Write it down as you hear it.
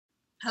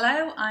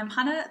Hello, I'm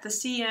Hannah, the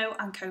CEO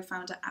and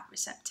co-founder at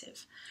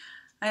Receptive.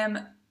 I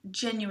am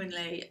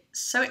genuinely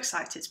so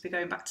excited to be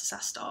going back to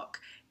SaaStock.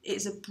 It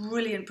is a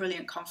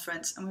brilliant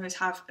conference and we always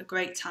have a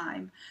great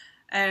time.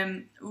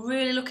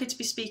 Really looking to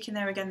be speaking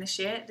there again this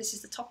year. This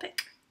is the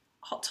topic,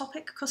 hot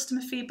topic,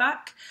 customer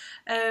feedback.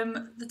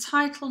 The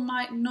title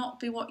might not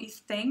be what you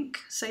think,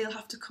 so you'll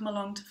have to come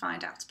along to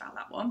find out about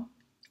that one.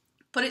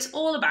 But it's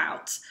all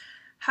about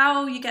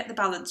how you get the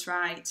balance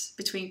right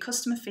between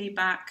customer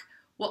feedback,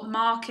 what the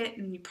market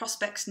and your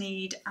prospects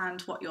need,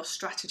 and what your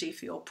strategy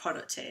for your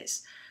product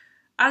is.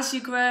 As you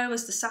grow,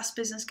 as the SaaS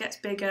business gets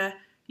bigger,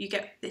 you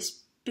get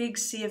this big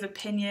sea of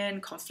opinion,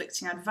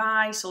 conflicting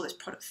advice, all this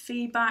product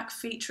feedback,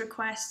 feature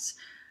requests.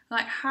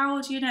 Like,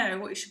 how do you know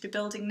what you should be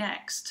building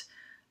next?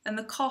 And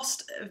the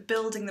cost of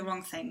building the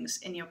wrong things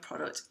in your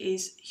product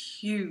is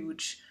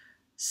huge.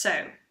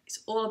 So it's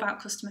all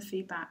about customer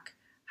feedback,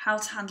 how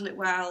to handle it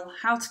well,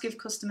 how to give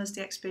customers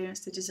the experience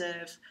they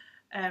deserve.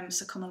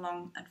 So come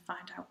along and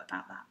find out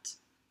about that.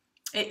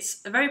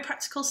 It's a very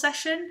practical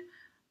session.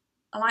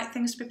 I like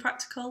things to be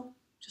practical,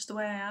 just the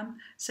way I am.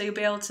 So you'll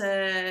be able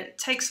to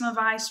take some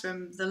advice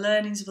from the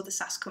learnings of other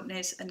SaaS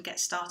companies and get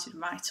started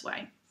right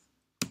away.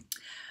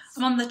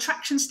 I'm on the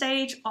traction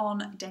stage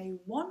on day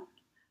 1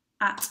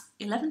 at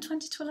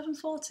 11:20 to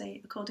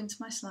 11:40, according to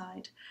my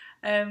slide.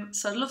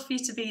 So I'd love for you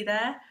to be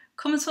there.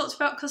 Come and talk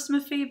about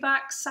customer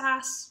feedback,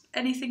 SaaS,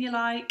 anything you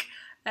like.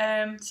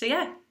 So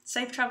yeah,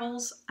 safe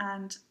travels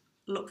and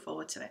look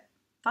forward to it.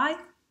 Bye.